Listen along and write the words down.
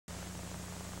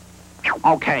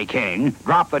Okay, King,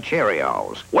 drop the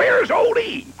Cheerios. Where's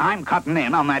Odie? I'm cutting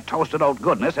in on that toasted oat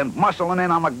goodness and muscling in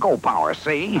on the Go Power,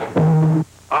 see?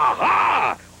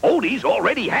 Aha! Odie's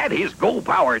already had his Go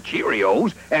Power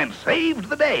Cheerios and saved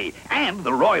the day, and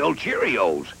the Royal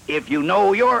Cheerios. If you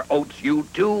know your oats, you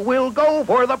too will go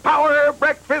for the Power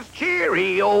Breakfast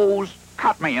Cheerios.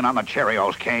 Cut me in on the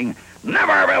Cheerios, King.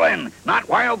 Never, villain! Not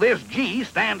while this G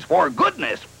stands for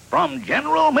goodness from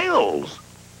General Mills.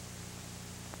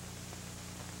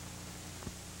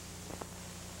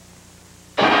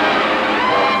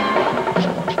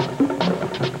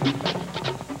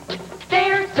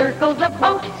 Circles of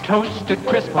oats, toasted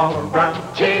crisp all around.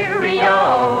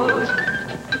 Cheerios.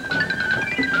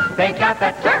 They got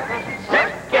that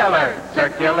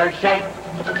circular shape.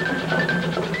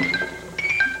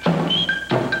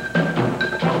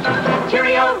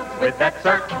 Cheerios with that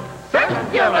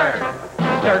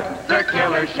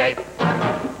circular shape.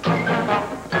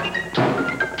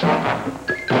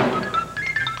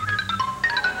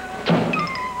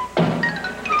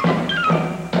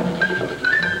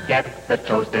 Get the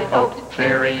toasted oat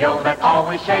cereal that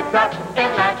always shapes up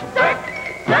in that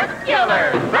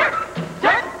circular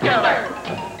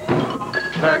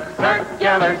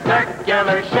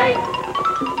shape.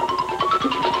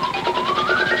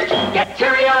 Get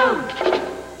Cheerios!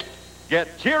 Get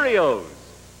Cheerios.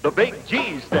 The big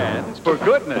G stands for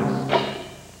goodness.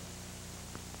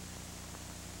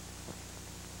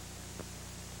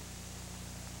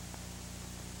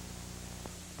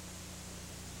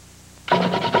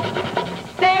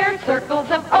 Circles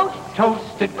of oats,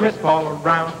 toasted crisp all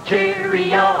around.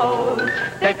 Cheerios,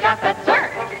 they've got that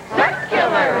circular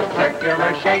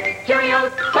shape.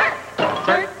 Cheerios,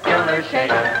 circular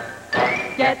shape.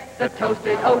 Get the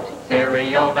toasted oat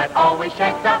cereal that always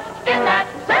shapes up in that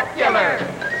circular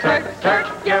shape.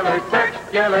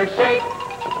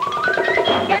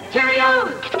 Get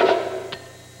Cheerios.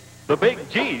 The big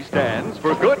G stands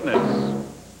for goodness.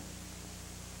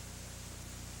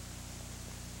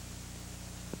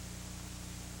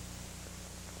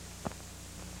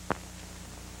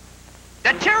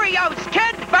 The Cheerios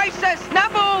Kid versus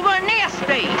Snubble the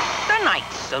Nasty. The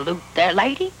Knights salute their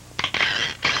lady.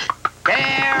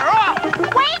 They're off!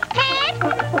 Wait, Kid!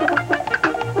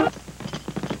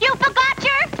 You forgot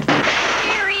your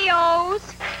Cheerios.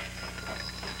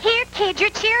 Here, Kid, your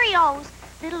Cheerios.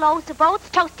 Little loaves of oats,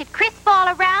 toasted crisp all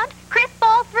around, crisp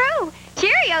all through.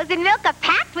 Cheerios and milk are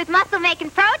packed with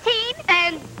muscle-making protein.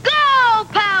 And Go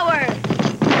Power!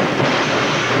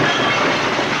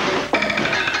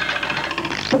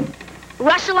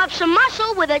 Rustle up some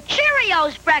muscle with a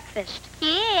Cheerios breakfast.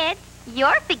 Kid,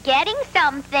 you're forgetting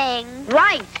something.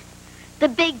 Right. The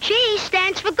big G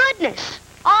stands for goodness.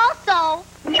 Also,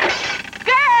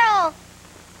 girl!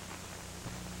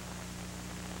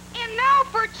 And now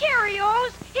for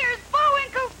Cheerios, here's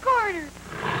Bullwinkle's Corner.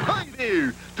 Hi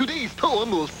there! Today's poem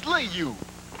will slay you.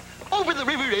 Over the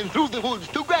river and through the woods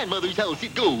to grandmother's house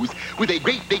it goes, with a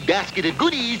great big basket of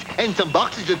goodies and some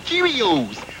boxes of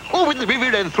Cheerios. Over the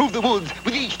river and through the woods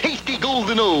with each tasty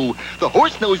golden O. The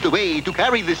horse knows the way to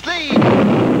carry the sleigh.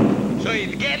 So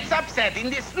it gets upset in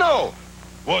the snow.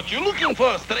 What you looking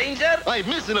for, stranger? I'm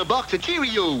missing a box of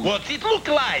Cheerios. What's it look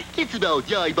like? It's about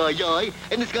yai by yai,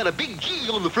 and it's got a big G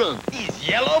on the front. Is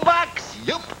yellow box?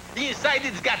 Yup. Inside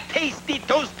it's got tasty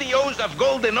toasty O's of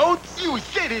golden oats? You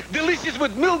said it. Delicious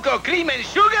with milk or cream and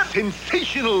sugar?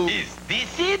 Sensational. Is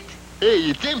this it?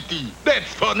 Hey, it's empty.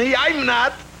 That's funny, I'm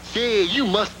not. Say, you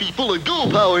must be full of Go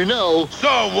Power now. So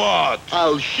what?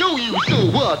 I'll show you so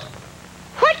what.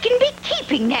 What can be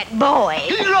keeping that boy?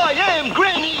 Here I am,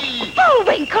 Granny!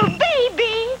 Bullwinkle,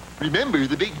 baby! Remember,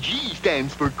 the big G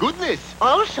stands for goodness.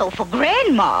 Also for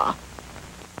Grandma.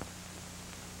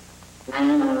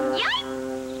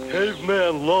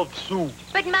 Caveman loves soup.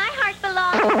 But my heart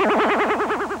belongs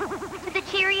to the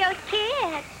Cheerios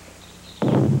Kid.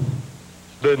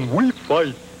 Then we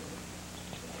fight.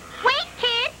 Wait,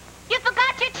 Kid! You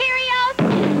forgot your Cheerios!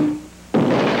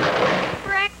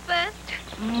 Breakfast.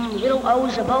 Little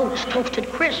O's of oats,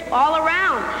 toasted crisp all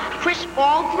around, crisp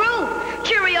all through.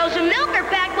 Cheerios and milk are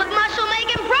packed with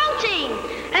muscle-making protein.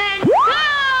 And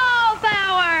Go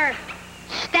Power!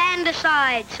 Stand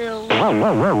aside, Sue. Batter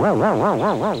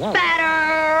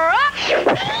up!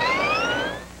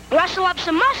 Rustle up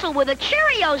some muscle with a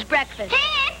Cheerios breakfast.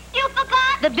 Kid, you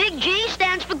forgot. The big G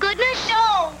stands for goodness?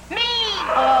 No, me.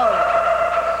 Oh.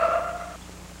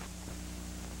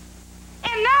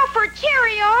 And now for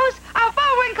Cheerios, a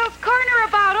Bullwinkle's Corner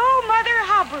about Old Mother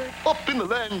Hubbard. Up in the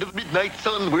land of midnight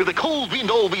sun where the cold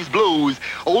wind always blows,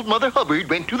 Old Mother Hubbard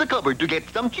went to the cupboard to get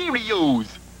some Cheerios.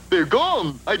 They're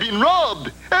gone. I've been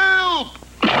robbed. Help!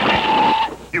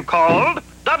 You called?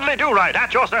 Dudley Do-Right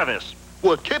at your service.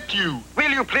 What kept you?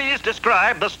 Will you please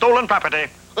describe the stolen property?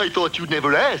 I thought you'd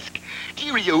never ask.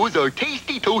 Cheerios are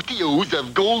tasty toasty-O's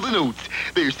of golden oats.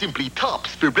 They're simply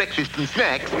tops for breakfast and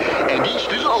snacks, and each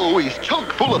little O is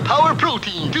chock full of power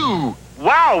protein, too.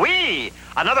 Wowee!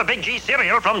 Another Big G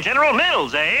cereal from General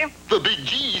Mills, eh? The Big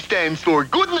G stands for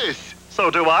goodness.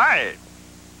 So do I.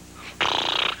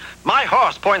 My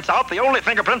horse points out the only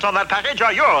fingerprints on that package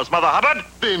are yours, Mother Hubbard.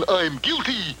 Then I'm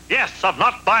guilty. Yes, of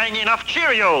not buying enough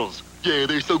Cheerios. Yeah,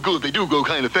 they're so good they do go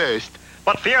kind of fast.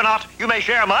 But fear not, you may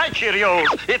share my Cheerios.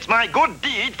 It's my good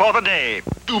deed for the day.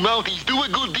 Do Mounties do a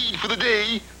good deed for the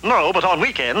day? No, but on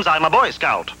weekends, I'm a Boy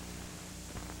Scout.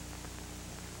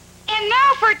 And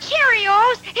now for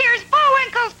Cheerios, here's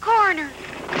Bullwinkle's Corner.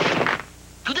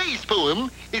 Today's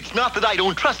poem, It's Not That I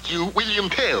Don't Trust You, William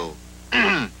Tell.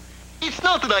 It's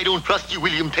not that I don't trust you,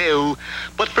 William Tell,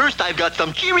 but first I've got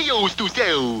some Cheerios to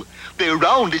sell. They're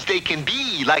round as they can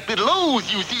be, like little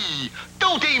O's, you see.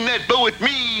 Don't aim that bow at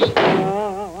me,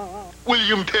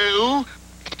 William Tell.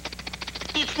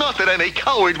 It's not that I'm a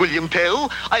coward, William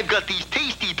Tell. I've got these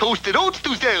tasty toasted oats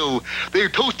to sell. They're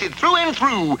toasted through and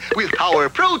through, with power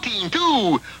protein,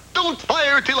 too. Don't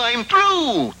fire till I'm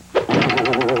through,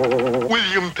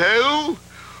 William Tell.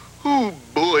 Oh,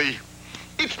 boy.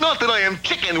 It's not that I am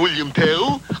chicken, William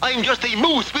Tell. I'm just a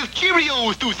moose with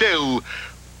Cheerios to sell.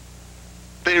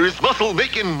 There is muscle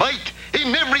making might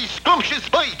in every scrumptious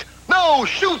bite. Now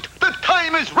shoot, the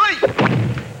time is right.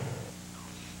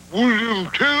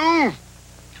 William Tell,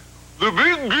 the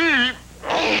Big G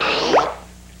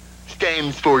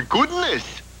stands for goodness.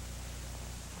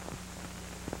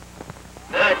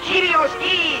 The Cheerios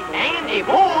kid, Andy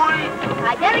boy.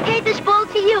 I dedicate this bowl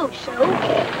to you, Sue.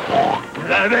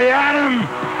 There they are, 'em.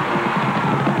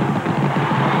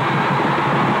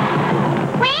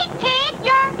 Wait, kid,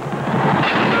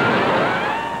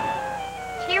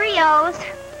 Cheerios.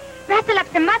 Rustle up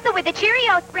some muscle with the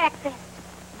Cheerios breakfast.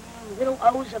 Little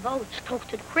O's of oats,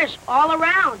 toasted crisp all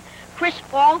around.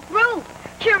 Crisp all through.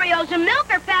 Cheerios and milk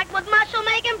are packed with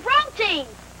muscle-making protein.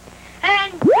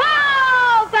 And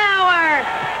wow power!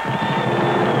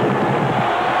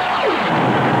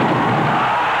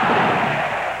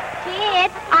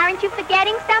 Kid, aren't you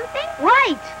forgetting something?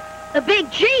 Right. The Big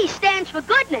G stands for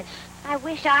goodness. I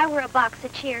wish I were a box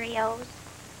of Cheerios.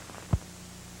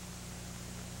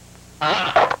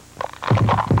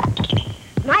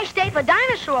 Nice day for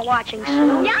dinosaur watching,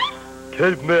 Sue. Yeah?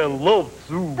 Caveman loves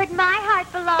soup. But my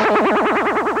heart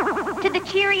belongs to the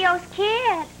Cheerios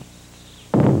kid.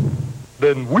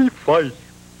 Then we fight.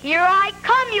 Here I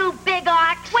come, you big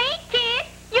ox. Wait, kid.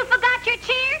 You forgot your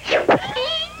cheer?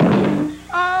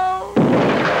 Oh.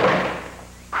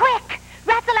 Quick,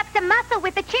 rustle up some muscle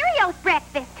with the Cheerios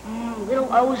breakfast.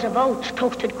 Little O's of oats,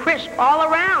 toasted crisp all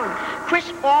around.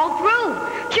 Crisp all through.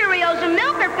 Cheerios and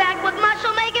milk are packed with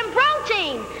muscle-making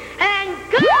protein. And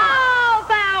go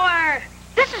power!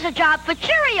 This is a job for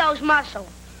Cheerios muscle.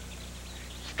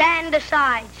 Stand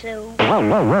aside, Sue.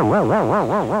 Batter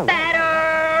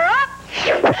up!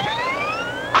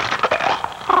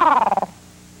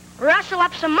 Rustle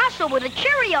up some muscle with a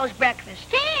Cheerios breakfast.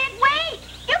 Kid, wait!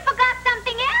 You forgot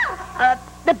something else.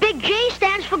 The Big G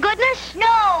stands for goodness?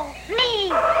 No, me.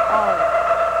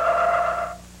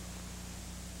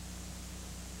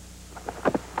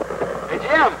 Hey,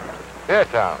 Jim. Here,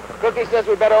 Tom. Cookie says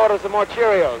we better order some more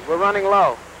Cheerios. We're running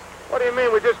low. What do you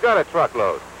mean we just got a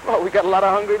truckload? Well, we got a lot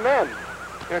of hungry men.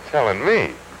 You're telling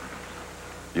me.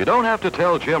 You don't have to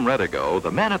tell Jim Redigo. The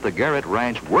men at the Garrett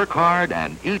Ranch work hard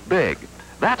and eat big.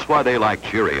 That's why they like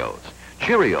Cheerios.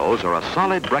 Cheerios are a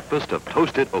solid breakfast of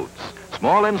toasted oats.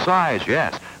 Small in size,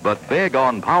 yes, but big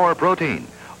on power protein.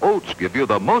 Oats give you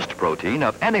the most protein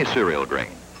of any cereal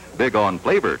grain. Big on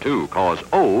flavor, too, cause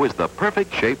O is the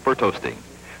perfect shape for toasting.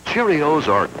 Cheerios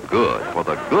are good for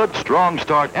the good, strong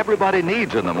start everybody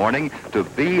needs in the morning to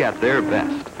be at their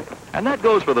best. And that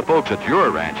goes for the folks at your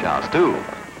ranch house, too.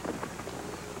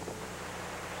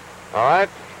 All right.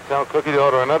 Tell Cookie to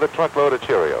order another truckload of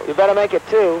Cheerios. You better make it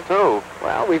 2. 2?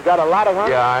 Well, we've got a lot of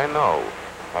hungry... Yeah, I know.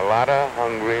 A lot of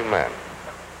hungry men.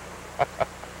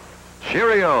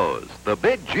 Cheerios. The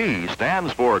Big G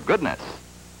stands for goodness.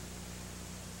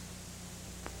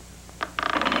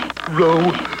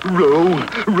 Row, row,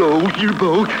 row your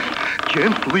boat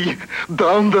gently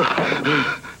down the...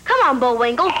 Come on,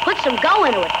 Bullwinkle. Put some go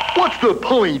into it. What's the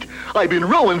point? I've been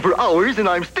rowing for hours and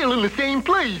I'm still in the same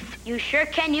place. You sure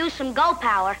can use some go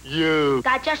power. Yeah.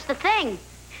 Got just the thing.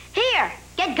 Here,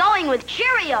 get going with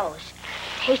Cheerios.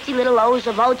 Tasty little O's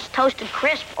of oats, toasted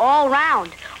crisp all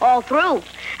round, all through.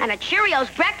 And a Cheerios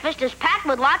breakfast is packed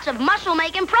with lots of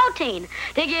muscle-making protein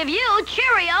to give you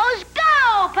Cheerios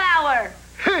go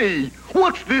Hey,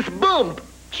 what's this bump?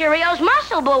 Cheerios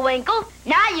muscle, Bullwinkle.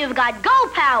 Now you've got go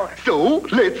power. So,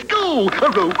 let's go.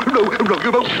 Row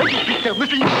your boat. Get down the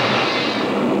stream.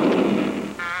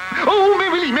 Oh,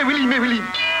 merrily.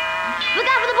 Look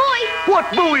out for the buoy. What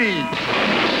buoy?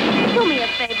 Do me a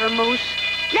favor, Moose.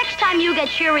 Next time you get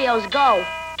Cheerios, go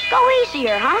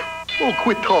easier, huh? Oh,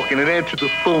 quit talking and answer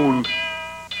the phone.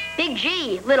 Big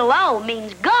G, little O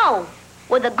means go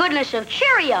with the goodness of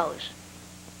Cheerios.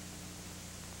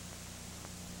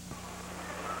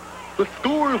 The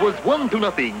score was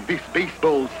 1-0. This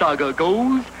baseball saga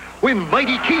goes when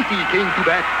mighty Casey came to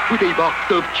bat with a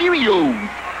box of Cheerios.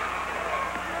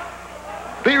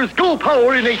 There's go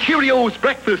power in a Cheerios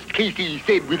breakfast, Casey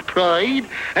said with pride,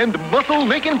 and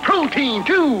muscle-making protein,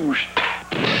 too.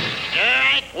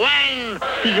 Strike one.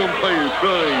 The umpire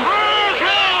cried.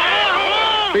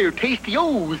 They're tasty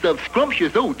O's of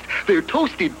scrumptious oats. They're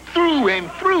toasted through and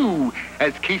through.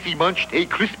 As Casey munched a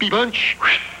crispy bunch,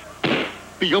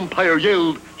 the umpire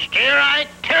yelled, Strike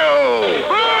two.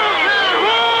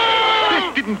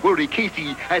 This didn't worry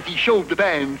Casey as he showed the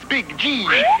band's Big G.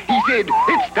 He said,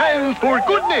 it stands for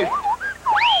goodness.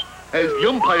 As the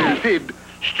umpire said,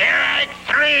 Strike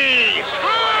three.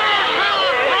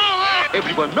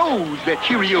 everyone knows that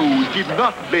Cheerios did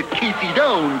not let Casey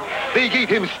down. They gave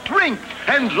him strength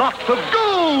and lots of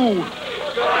go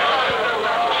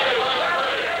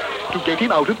to get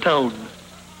him out of town.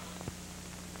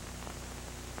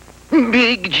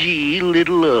 Big G,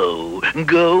 little O,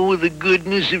 go with the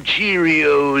goodness of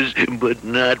Cheerios, but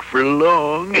not for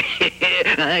long.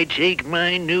 I take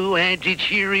my new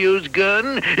anti-Cheerios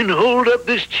gun and hold up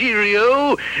this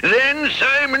Cheerio. Then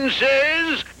Simon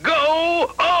says,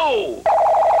 go O!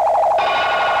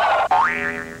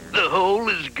 The hole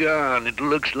is gone. It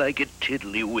looks like a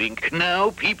tiddlywink. Now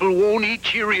people won't eat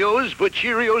Cheerios for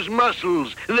Cheerios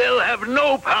muscles. They'll have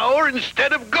no power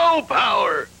instead of go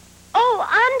power. Oh,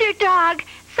 underdog!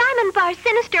 Simon Bar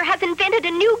Sinister has invented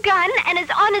a new gun and is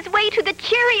on his way to the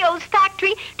Cheerios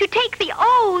factory to take the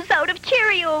O's out of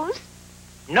Cheerios.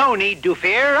 No need to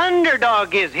fear.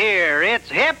 Underdog is here. It's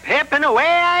hip, hip, and away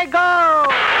I go.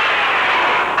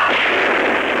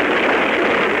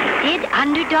 Did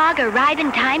Underdog arrive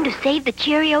in time to save the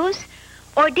Cheerios?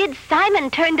 Or did Simon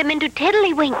turn them into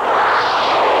tiddlywinks?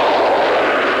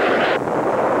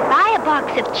 Buy a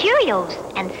box of Cheerios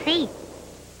and see.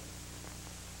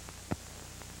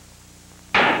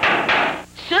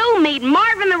 Sue, meet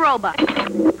Marvin the robot.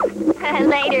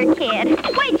 Later, kid.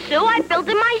 Wait, Sue, I built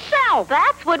it myself.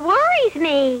 That's what worries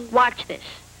me. Watch this.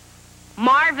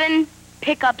 Marvin,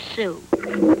 pick up Sue.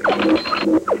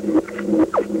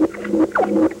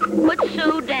 Put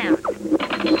Sue down.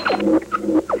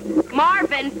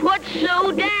 Marvin, put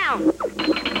Sue down.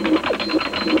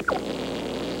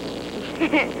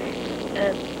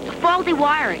 Faulty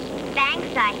wiring.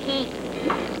 Thanks a heap.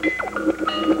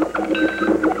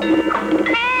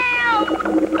 Help!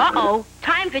 Uh-oh.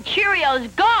 Time for Cheerios.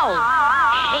 Go!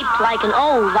 Shaped like an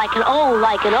O, like an O,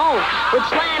 like an O. With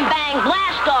slam, bang,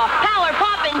 blast off, power,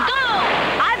 pop, and go!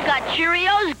 I've got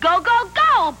Cheerios go, go,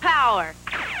 go power.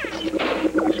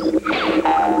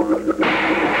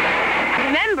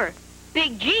 Remember,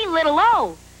 Big G, little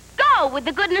O. Go with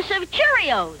the goodness of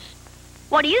Cheerios.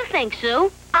 What do you think,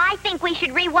 Sue? I think we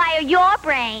should rewire your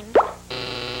brain.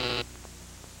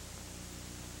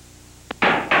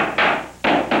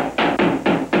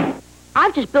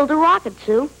 I've just built a rocket,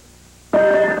 Sue.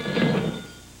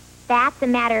 That's a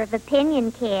matter of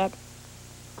opinion, kid.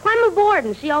 Climb aboard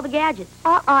and see all the gadgets.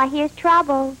 Here's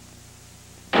trouble.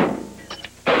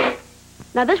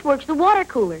 Now this works the water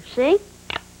cooler, see?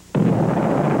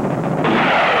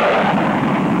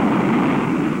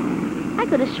 I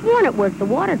could have sworn it worked the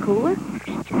water cooler.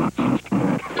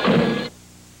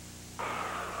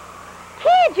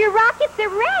 Kids, your rockets are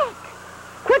wrecked.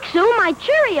 Quick, Sue, my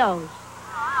Cheerios.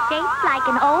 Shaped like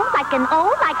an O, like an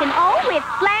O, like an O, with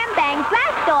slam, bang,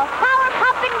 blast off, power,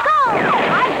 pop, and go.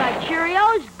 I've got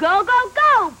Cheerios go, go,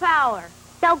 go power.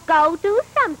 So go do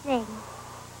something.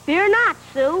 Fear not,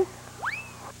 Sue.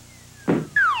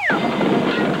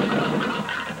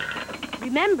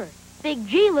 Remember, Big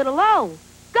G, little O.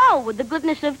 Go with the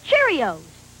goodness of Cheerios.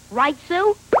 Right,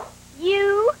 Sue?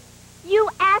 You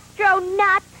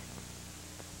astronut.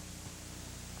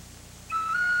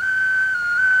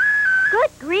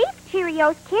 Good grief,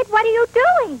 Cheerios, kid. What are you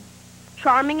doing?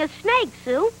 Charming a snake,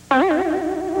 Sue.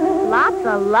 Lots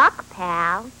of luck,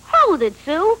 pal. Hold it,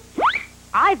 Sue.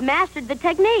 I've mastered the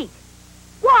technique.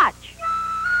 Watch.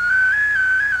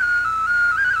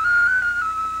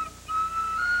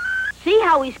 See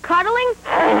how he's cuddling?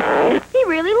 He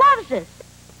really loves us.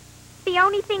 The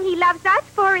only thing he loves us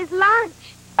for is lunch.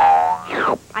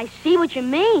 I see what you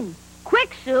mean.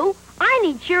 Quick, Sue. I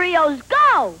need Cheerios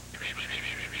Go!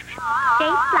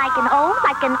 Shaped like an O,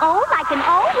 like an O, like an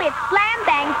O, with slam,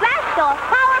 bang, blast off,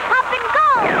 power, pop, and go.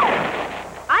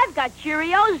 I've got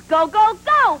Cheerios Go, Go,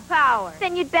 Go power.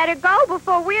 Then you'd better go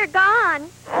before we're gone.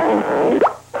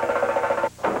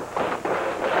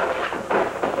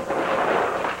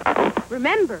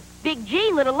 Remember, big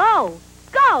G, little O.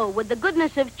 Go with the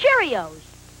goodness of Cheerios.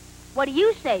 What do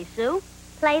you say, Sue?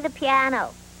 Play the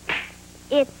piano.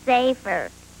 It's safer.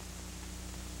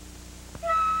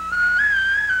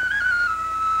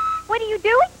 What are you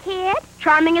doing, kid?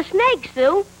 Charming a snake,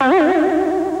 Sue.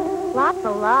 Lots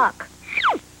of luck.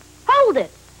 Hold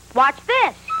it. Watch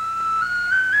this.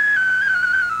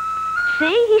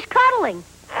 See, he's cuddling.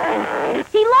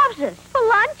 He loves us. For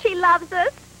lunch, he loves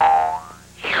us.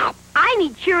 I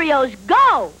need Cheerios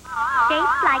Go!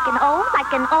 Shaped like an O,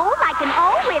 like an O, like an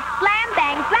O, with slam,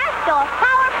 bang, blast off,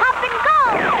 power, pop, and go.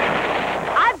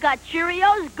 I've got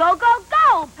Cheerios Go, Go,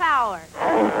 Go power.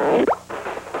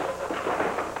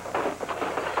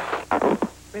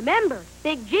 Remember,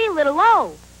 big G, little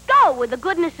O. Go with the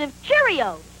goodness of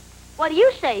Cheerios. What do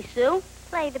you say, Sue?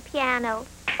 Play the piano.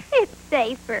 It's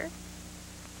safer.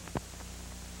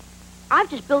 I've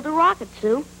just built a rocket,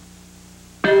 Sue.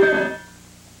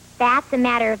 That's a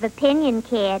matter of opinion,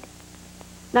 kid.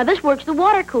 Now this works the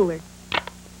water cooler.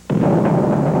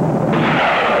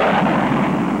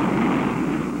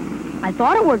 I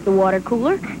thought it worked the water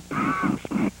cooler.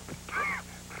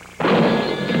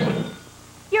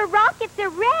 Your rocket's a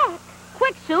wreck.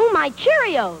 Quick, Sue, my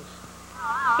Cheerios.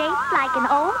 Shaped like an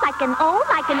O, like an O,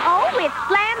 like an O, with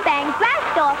slam, bang,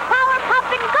 blast off, power, pop,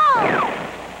 and go.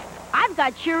 I've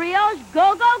got Cheerios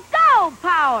Go, Go, Go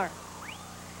power.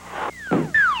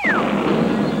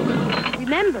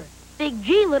 Remember, big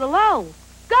G, little O.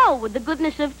 Go with the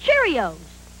goodness of Cheerios.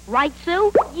 Right,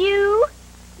 Sue? You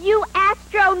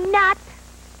astronut.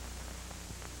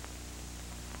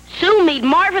 Sue, meet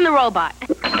Marvin the robot.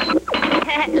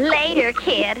 Later,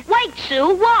 kid. Wait,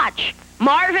 Sue, watch.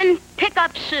 Marvin, pick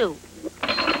up Sue.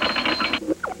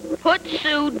 Put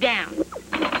Sue down.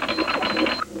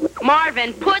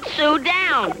 Marvin, put Sue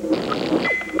down.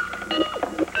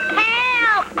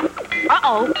 Help!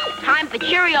 Uh-oh, time for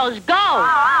Cheerios Go.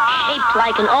 Shaped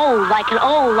like an O, like an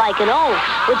O, like an O.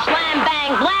 With slam,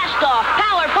 bang, blast off,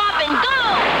 power, pop, and go.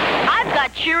 I've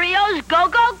got Cheerios Go,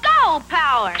 Go, Go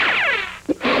power.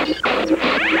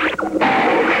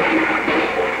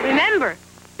 Remember,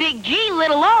 big G,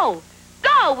 little O.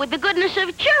 Go with the goodness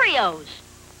of Cheerios.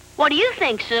 What do you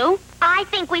think, Sue? I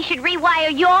think we should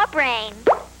rewire your brain.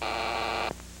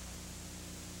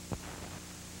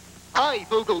 Hi,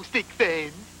 Pogo Stick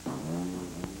fans.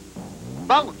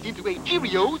 Bounce into a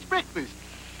Cheerios breakfast.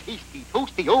 Tasty,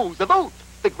 toasty O's of oats,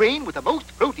 the grain with the most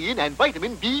protein and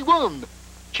vitamin B1.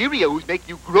 Cheerios make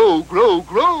you grow, grow,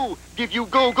 grow. Give you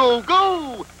go, go,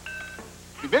 go.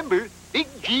 Remember, big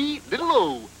G, little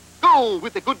O. Go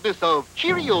with the goodness of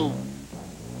Cheerios.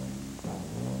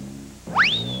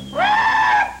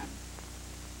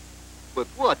 But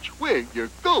watch where you're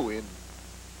going.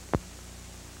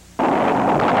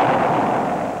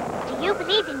 Do you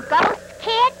believe in ghosts,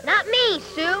 kid? Not me,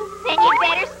 Sue. Then you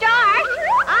better start.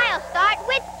 I'll start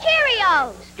with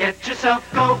Cheerios. Get yourself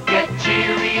Go, get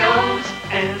Cheerios.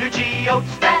 Energy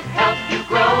oats that help you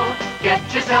grow.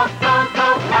 Get yourself Go,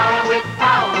 Go, power with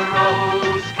Power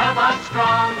O's. Come on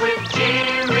strong with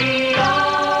Cheerios.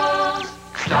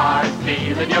 Start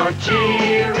feeling your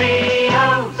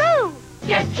Cheerios. Boo!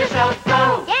 Get yourself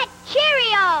Go. Get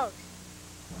Cheerios.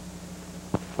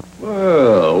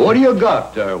 Well, what do you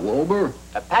got there, Wilbur?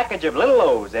 A package of little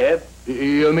O's, Ed.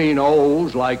 You mean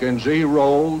O's like in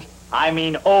zeros? I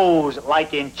mean O's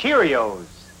like in Cheerios.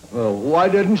 Well, why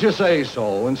didn't you say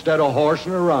so instead of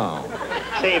horsing around?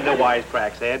 Save the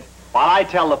wisecracks, Ed, while I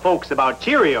tell the folks about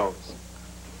Cheerios.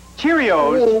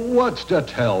 Cheerios... Well, what's to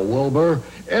tell, Wilbur?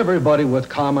 Everybody with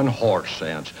common horse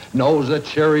sense knows that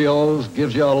Cheerios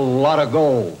gives you a lot of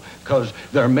gold, 'cause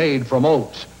they're made from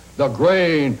oats, the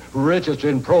grain richest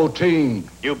in protein.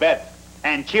 You bet.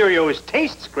 And Cheerios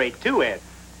tastes great, too, Ed.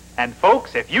 And,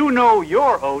 folks, if you know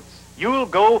your oats, you'll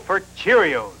go for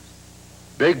Cheerios.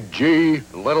 Big G,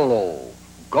 little O.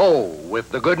 Go with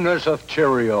the goodness of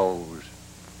Cheerios.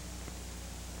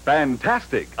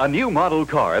 Fantastic! A new model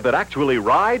car that actually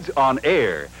rides on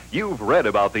air. You've read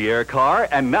about the air car,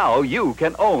 and now you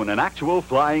can own an actual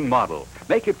flying model.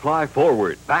 Make it fly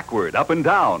forward, backward, up and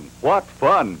down. What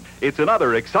fun! It's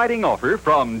another exciting offer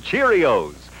from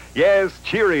Cheerios. Yes,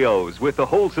 Cheerios with the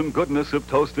wholesome goodness of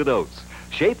toasted oats.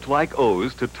 Shaped like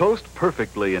O's to toast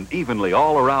perfectly and evenly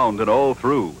all around and all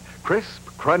through. Crisp,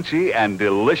 crunchy, and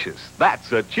delicious.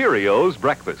 That's a Cheerios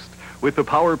breakfast. With the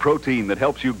power protein that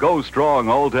helps you go strong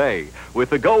all day. With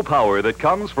the Go Power that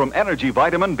comes from energy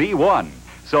vitamin B1.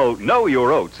 So know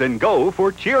your oats and go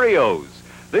for Cheerios.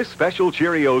 This special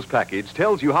Cheerios package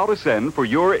tells you how to send for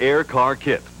your air car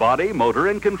kit. Body, motor,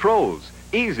 and controls.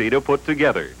 Easy to put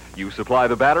together. You supply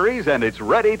the batteries and it's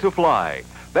ready to fly.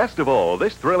 Best of all,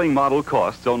 this thrilling model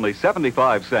costs only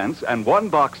 75 cents and one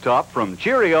box top from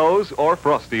Cheerios or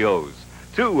Frostios.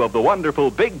 Two of the wonderful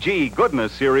Big G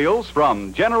goodness cereals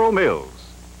from General Mills.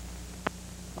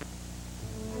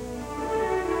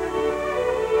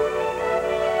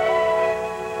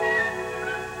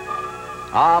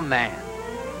 Ah, man,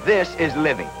 this is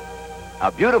living.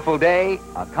 A beautiful day,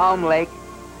 a calm lake,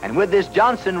 and with this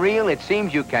Johnson reel, it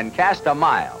seems you can cast a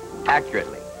mile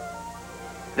accurately.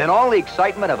 Then all the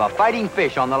excitement of a fighting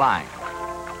fish on the line.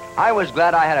 I was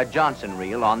glad I had a Johnson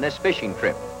reel on this fishing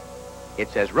trip.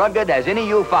 It's as rugged as any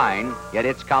you'll find, yet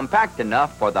it's compact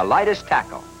enough for the lightest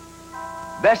tackle.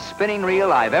 Best spinning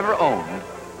reel I've ever owned,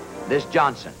 this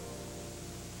Johnson.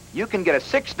 You can get a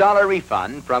 $6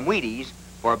 refund from Wheaties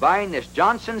for buying this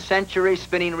Johnson Century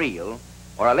spinning reel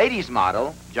or a ladies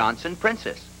model Johnson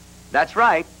Princess. That's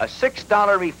right, a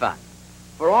 $6 refund.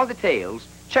 For all details,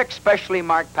 check specially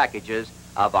marked packages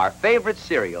of our favorite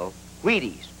cereal,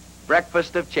 Wheaties,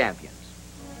 Breakfast of Champions.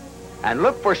 And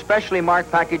look for specially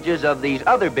marked packages of these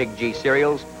other Big G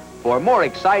cereals for more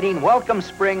exciting welcome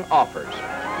spring offers.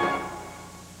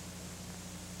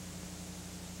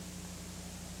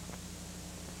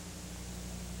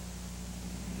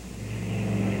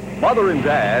 Mother and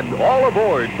Dad, all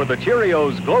aboard for the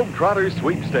Cheerios Globetrotters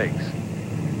Sweepstakes.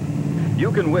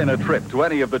 You can win a trip to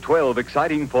any of the 12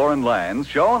 exciting foreign lands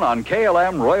shown on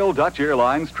KLM Royal Dutch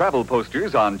Airlines travel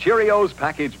posters on Cheerios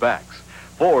package backs.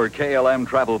 4 KLM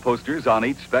travel posters on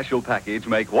each special package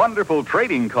make wonderful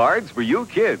trading cards for you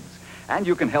kids. And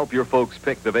you can help your folks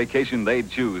pick the vacation they'd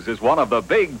choose as one of the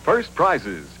big first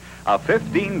prizes. A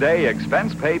 15-day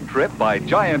expense-paid trip by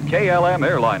giant KLM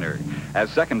airliner. As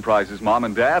second prizes, Mom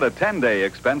and Dad, a 10-day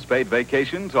expense-paid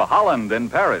vacation to Holland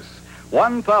and Paris.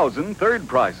 1,000 third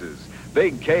prizes.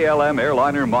 Big KLM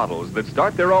airliner models that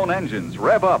start their own engines,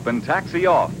 rev up and taxi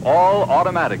off, all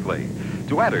automatically.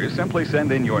 To enter, simply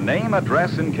send in your name,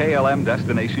 address, and KLM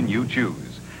destination you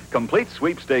choose. Complete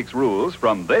sweepstakes rules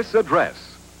from this address.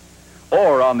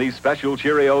 Or on these special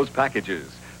Cheerios packages.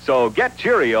 So get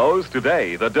Cheerios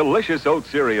today, the delicious oat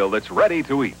cereal that's ready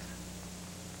to eat.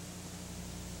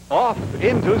 Off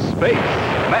into space.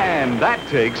 Man, that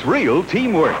takes real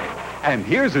teamwork. And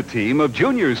here's a team of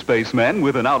junior spacemen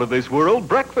with an out-of-this-world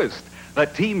breakfast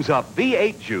that teams up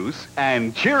V8 juice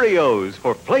and Cheerios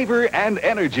for flavor and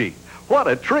energy. What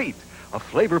a treat! A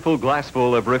flavorful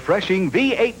glassful of refreshing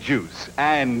V8 juice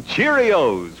and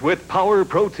Cheerios with power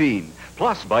protein,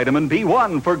 plus vitamin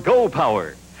B1 for Go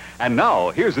Power. And now,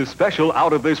 here's a special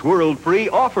out-of-this-world free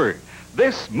offer.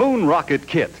 This Moon Rocket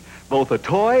Kit, both a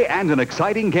toy and an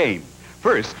exciting game.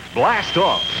 First, blast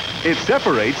off. It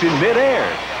separates in midair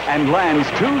and lands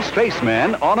 2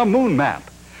 spacemen on a moon map.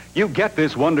 You get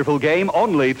this wonderful game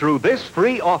only through this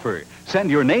free offer. Send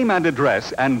your name and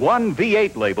address and 1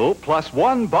 V8 label plus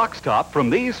 1 box top from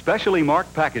these specially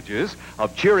marked packages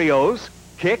of Cheerios,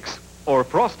 Kix, or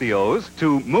Frostios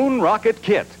to Moon Rocket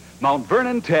Kit, Mount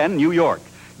Vernon 10, New York.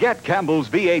 Get Campbell's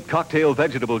V8 cocktail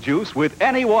vegetable juice with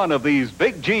any one of these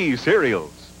Big G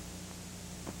cereals.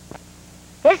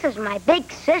 This is my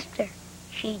big sister.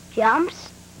 She jumps,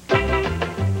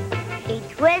 she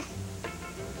twists,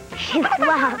 she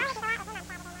flops.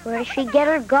 Where does she get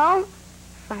her go?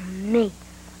 From me.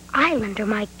 I lend her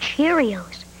my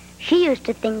Cheerios. She used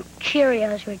to think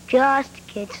Cheerios were just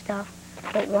kid stuff.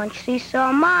 But once she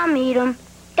saw Mom eat them,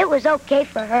 it was okay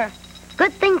for her.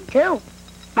 Good thing, too.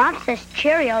 Mom says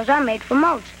Cheerios are made from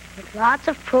oats, with lots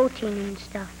of protein and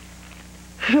stuff.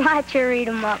 Watch her eat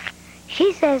them up.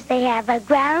 She says they have a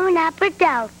grown-up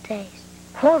adult taste.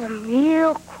 Hold them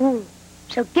real cool.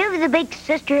 So give the big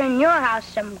sister in your house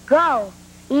some go,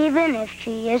 even if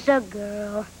she is a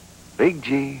girl. Big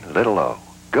G, little O.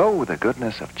 Go with the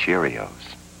goodness of Cheerios.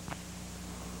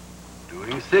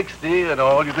 Doing 60, and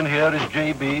all you can hear is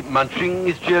JB munching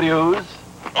his Cheerios.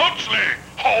 Oatsley,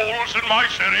 holes in my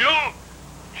cereal?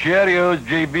 Cheerios,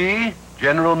 JB.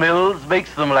 General Mills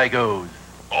makes them like O's.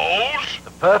 O's?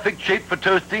 The perfect shape for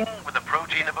toasting with the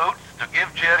protein of oats to give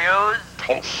Cheerios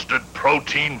Toasted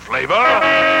protein flavor?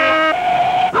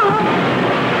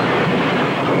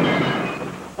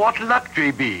 What luck,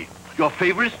 JB. Your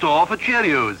favorite store for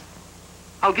Cheerios.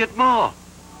 I'll get more.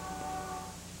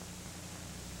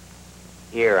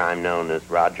 Here I'm known as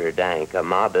Roger Dank, a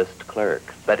modest clerk.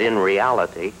 But in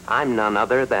reality, I'm none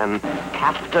other than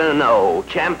Captain O,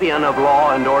 champion of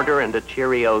law and order and a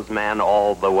Cheerios man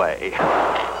all the way.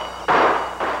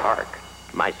 Hark.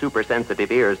 My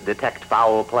super-sensitive ears detect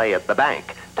foul play at the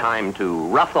bank. Time to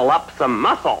rustle up some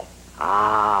muscle.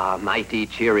 Ah, mighty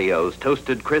Cheerios,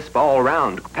 toasted crisp all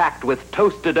round, packed with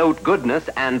toasted oat goodness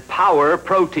and power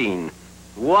protein.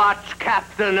 Watch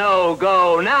Captain O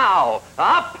go now.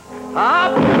 Up,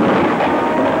 up.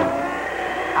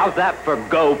 How's that for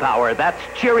go power? That's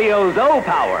Cheerios O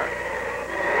power.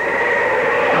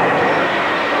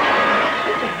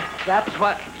 That's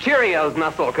what Cheerios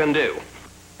muscle can do.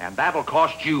 And that'll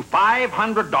cost you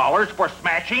 $500 for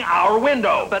smashing our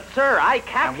window. But, sir, I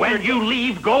captured... And when you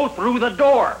leave, go through the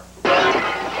door.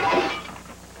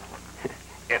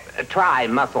 Try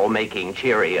muscle-making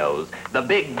Cheerios. The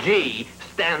big G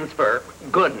stands for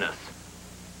goodness.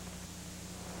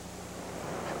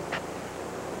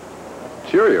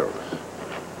 Cheerios.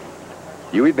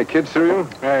 You eating the kids' cereal?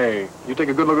 Hey, you take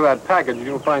a good look at that package,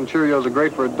 you'll find Cheerios are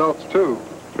great for adults, too.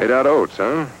 Made out of oats,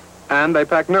 huh? And they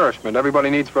pack nourishment everybody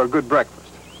needs for a good breakfast.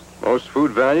 Most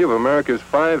food value of America's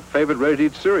 5 favorite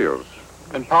ready-to-eat cereals.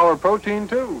 And power protein,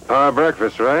 too. Power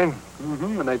breakfast, right?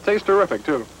 Mm-hmm, and they taste terrific,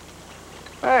 too.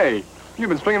 Hey, you've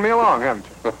been stringing me along, haven't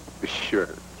you? Sure.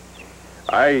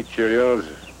 I eat Cheerios.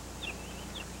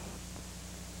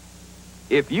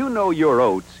 If you know your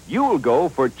oats, you'll go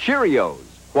for Cheerios.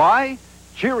 Why?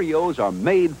 Cheerios are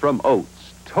made from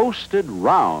oats, toasted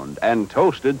round and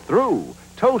toasted through,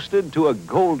 toasted to a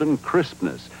golden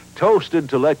crispness, toasted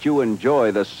to let you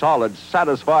enjoy the solid,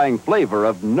 satisfying flavor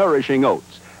of nourishing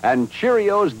oats. And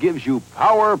Cheerios gives you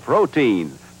power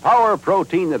protein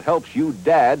that helps you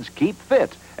dads keep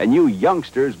fit and you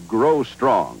youngsters grow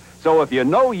strong. So if you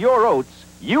know your oats,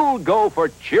 you'll go for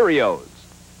Cheerios.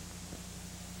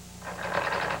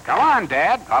 Come on,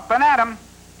 Dad. Up and at 'em.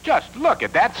 Just look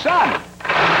at that sun.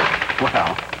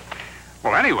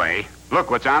 Well, anyway, look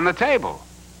what's on the table.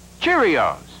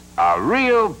 Cheerios, a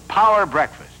real power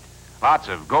breakfast. Lots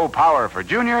of go power for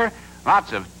Junior,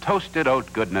 lots of toasted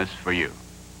oat goodness for you.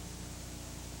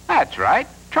 That's right.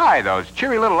 Try those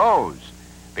cheery little O's,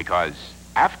 because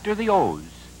after the O's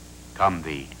come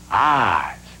the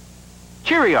A's.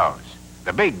 Cheerios,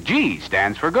 the big G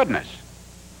stands for goodness.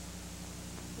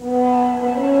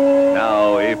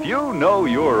 Now, if you know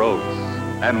your oats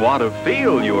and want to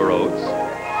feel your oats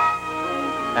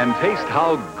and taste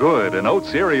how good an oat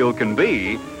cereal can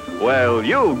be, well,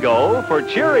 you'll go for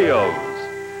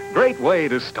Cheerios. Great way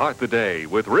to start the day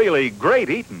with really great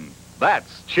eating.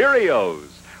 That's Cheerios,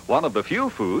 one of the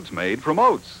few foods made from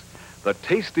oats. The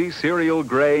tasty cereal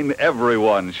grain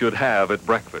everyone should have at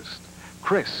breakfast.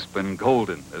 Crisp and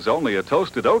golden, as only a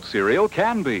toasted oat cereal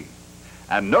can be.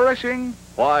 And nourishing?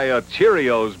 Why, a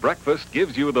Cheerios breakfast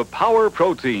gives you the power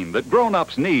protein that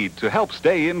grown-ups need to help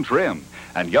stay in trim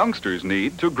and youngsters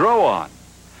need to grow on.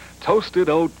 Toasted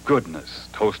oat goodness,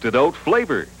 toasted oat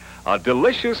flavor, a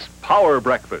delicious power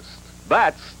breakfast.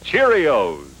 That's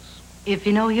Cheerios. If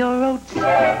you know your oats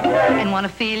and want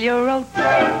to feel your oats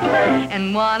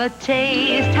and want to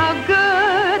taste how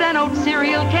good an oat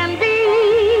cereal can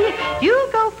be, you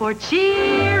go for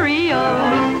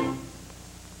Cheerios.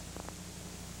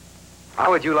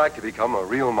 How would you like to become a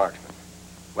real marksman?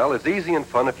 Well, it's easy and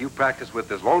fun if you practice with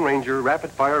this Lone Ranger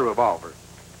rapid-fire revolver.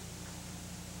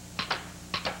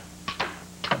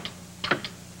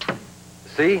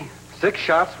 See? 6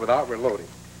 shots without reloading.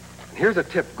 And here's a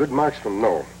tip good marksmen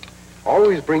know.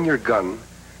 Always bring your gun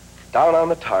down on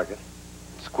the target,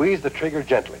 squeeze the trigger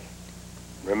gently.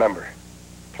 Remember,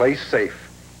 play safe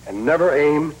and never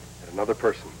aim at another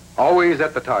person. Always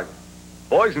at the target.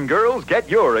 Boys and girls, get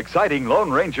your exciting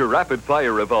Lone Ranger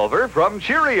rapid-fire revolver from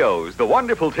Cheerios, the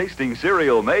wonderful tasting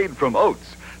cereal made from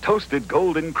oats. Toasted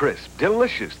golden crisp,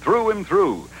 delicious through and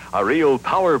through. A real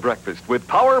power breakfast with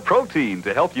power protein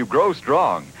to help you grow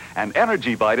strong. And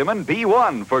energy vitamin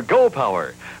B1 for Go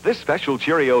Power. This special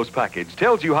Cheerios package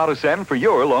tells you how to send for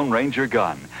your Lone Ranger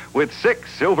gun with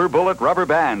 6 silver bullet rubber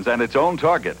bands and its own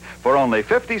target for only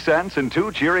 50 cents and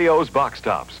 2 Cheerios box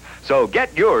tops. So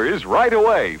get yours right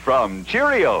away from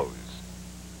Cheerios.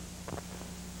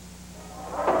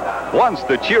 Once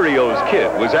the Cheerios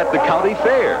kid was at the county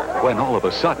fair when all of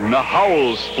a sudden a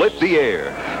howl split the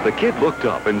air. The kid looked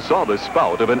up and saw the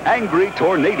spout of an angry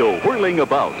tornado whirling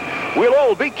about. "We'll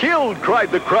all be killed,"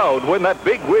 cried the crowd when that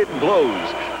big wind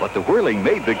blows. But the whirling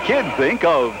made the kid think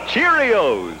of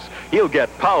Cheerios. He'll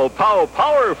get pow, pow,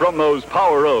 power from those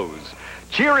Power O's.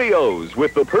 Cheerios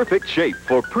with the perfect shape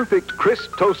for perfect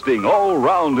crisp toasting all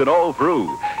round and all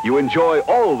through. you enjoy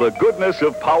all the goodness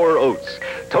of Power Oats.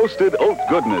 Toasted oat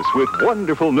goodness with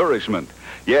wonderful nourishment.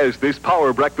 Yes, this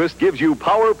Power Breakfast gives you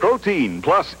power protein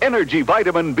plus energy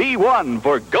vitamin B1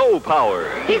 for Go Power.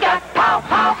 He got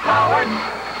power.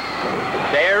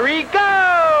 There he goes!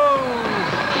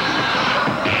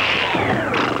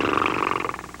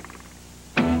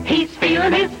 He's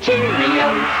feeling his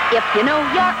Cheerios. If you know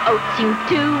your oats, you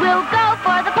too will go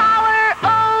for the Power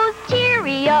O's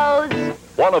Cheerios.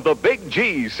 One of the Big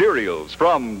G cereals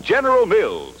from General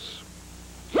Mills.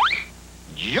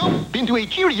 Jump into a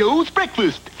Cheerios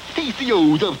breakfast.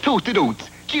 TCOs of toasted oats.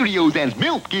 Cheerios and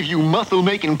milk give you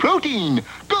muscle-making protein.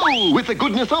 Go with the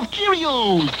goodness of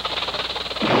Cheerios.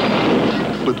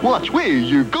 But watch where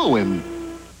you're going.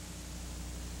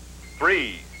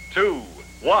 3, 2,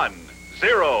 1,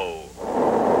 0.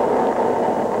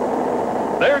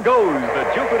 There goes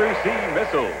the Jupiter C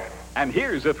missile. And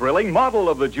here's a thrilling model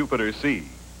of the Jupiter C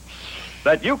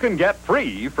that you can get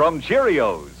free from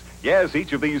Cheerios. Yes,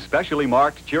 each of these specially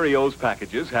marked Cheerios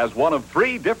packages has one of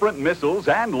 3 different missiles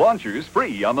and launchers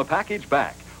free on the package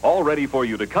back, all ready for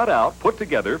you to cut out, put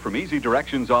together from easy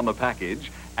directions on the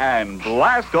package, and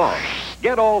blast off.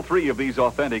 Get all 3 of these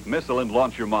authentic missile and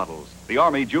launcher models, the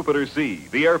Army Jupiter C,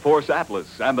 the Air Force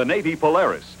Atlas, and the Navy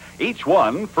Polaris. Each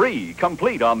one free,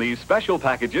 complete on these special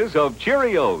packages of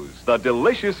Cheerios, the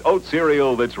delicious oat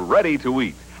cereal that's ready to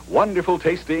eat. Wonderful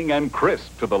tasting and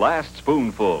crisp to the last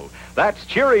spoonful. That's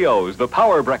Cheerios, the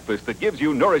power breakfast that gives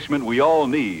you nourishment we all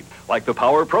need, like the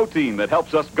power protein that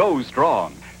helps us go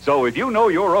strong. So if you know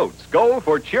your oats, go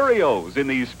for Cheerios in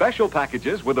these special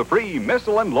packages with the free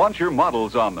missile and launcher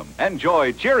models on them.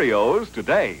 Enjoy Cheerios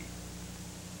today.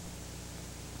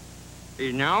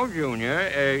 Now, Junior,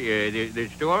 the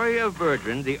story of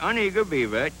Bertrand, the uneager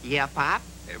beaver. Yeah, Pop?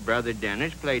 Brother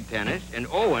Dennis played tennis, and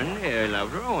Owen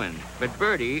loved rowing. But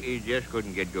Bertie, he just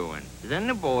couldn't get going. Then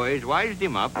the boys wised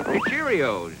him up to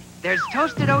Cheerios. There's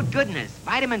toasted oat goodness,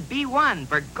 vitamin B1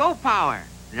 for Go Power.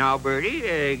 Now Bertie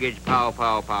gets pow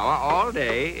all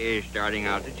day, starting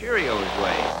out the Cheerios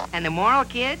way. And the moral,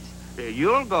 kids?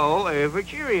 You'll go for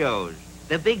Cheerios.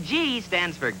 The big G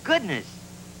stands for goodness.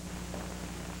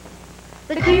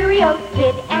 The Cheerios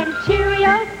Kid and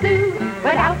Cheerios Sue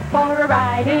went out for a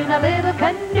ride in a little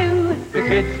canoe. The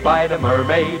kid spied a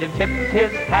mermaid and tipped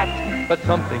his hat, but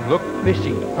something looked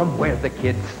fishy from where the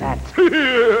kid sat.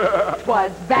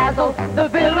 Was Basil the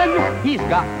villain? He's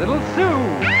got little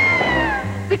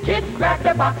Sue. The kid grabbed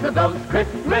a box of those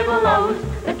crisp little O's,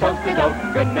 the toasted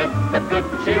oat goodness, the good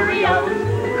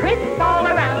Cheerios. Crisp all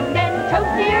around and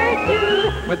toastier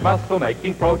too. With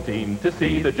muscle-making protein to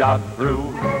see the job through.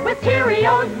 With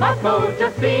Cheerios muscle,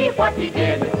 just see what he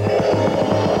did.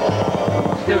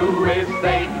 Sue is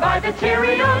saved by the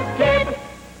Cheerios Kid.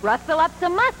 Rustle up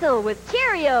some muscle with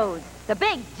Cheerios. The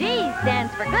big G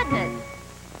stands for goodness.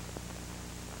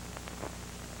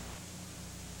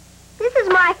 This is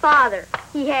my father.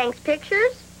 He hangs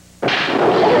pictures,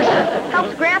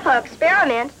 helps Grandpa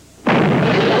experiment,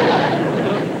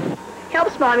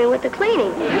 helps Mommy with the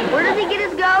cleaning. Where does he get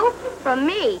his go? From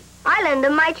me. I lend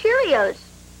him my Cheerios.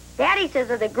 Daddy says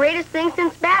they're the greatest thing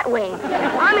since Batwing.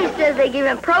 Mommy says they give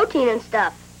him protein and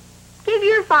stuff. Give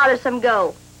your father some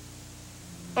go.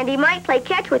 And he might play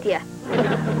catch with you.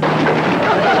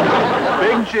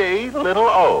 Big G, little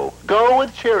O. Go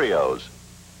with Cheerios.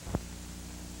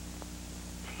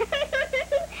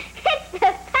 It's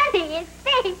the funniest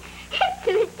thing.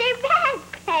 It's Mr.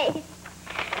 Bagface.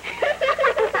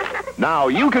 Now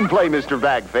you can play Mr.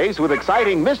 Bagface with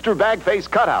exciting Mr. Bagface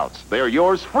cutouts. They're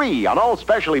yours free on all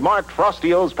specially marked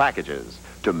Frosty-O's packages.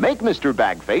 To make Mr.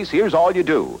 Bagface, here's all you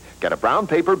do. Get a brown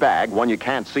paper bag, one you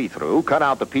can't see through, cut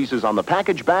out the pieces on the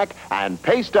package back, and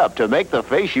paste up to make the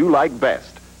face you like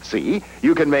best. See,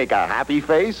 you can make a happy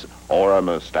face, or a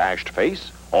mustached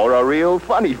face, or a real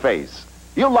funny face.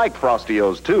 You'll like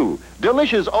Frosty-O's, too.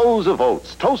 Delicious O's of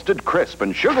oats, toasted crisp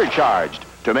and sugar-charged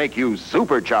to make you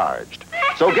supercharged.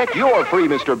 So get your free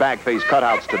Mr. Bagface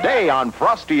cutouts today on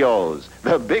Frosty-O's.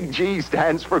 The big G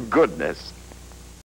stands for goodness.